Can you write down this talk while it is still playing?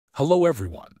Hello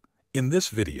everyone. In this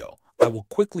video, I will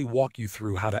quickly walk you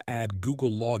through how to add Google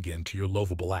Login to your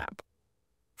Lovable app.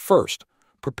 First,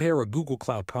 prepare a Google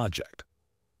Cloud project.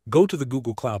 Go to the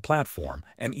Google Cloud platform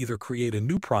and either create a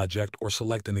new project or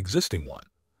select an existing one.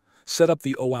 Set up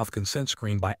the OAuth consent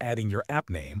screen by adding your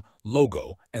app name,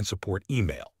 logo, and support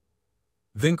email.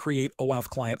 Then create OAuth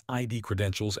client ID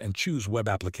credentials and choose Web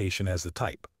Application as the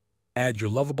type. Add your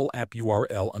Lovable app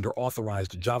URL under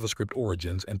Authorized JavaScript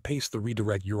Origins and paste the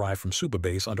redirect URI from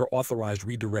Supabase under Authorized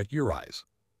Redirect URIs.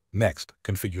 Next,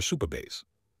 configure Supabase.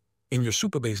 In your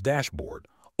Supabase dashboard,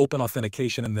 open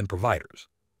Authentication and then Providers.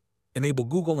 Enable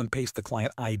Google and paste the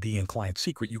client ID and client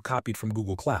secret you copied from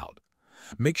Google Cloud.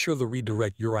 Make sure the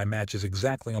redirect URI matches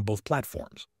exactly on both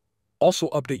platforms. Also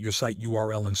update your site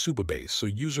URL in Supabase so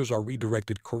users are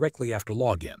redirected correctly after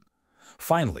login.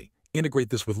 Finally, integrate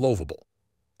this with Lovable.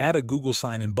 Add a Google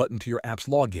sign-in button to your app's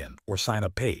login or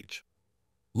sign-up page.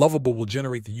 Lovable will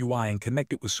generate the UI and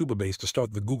connect it with Supabase to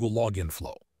start the Google login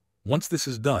flow. Once this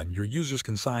is done, your users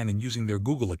can sign in using their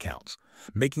Google accounts,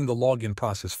 making the login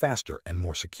process faster and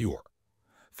more secure.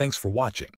 Thanks for watching.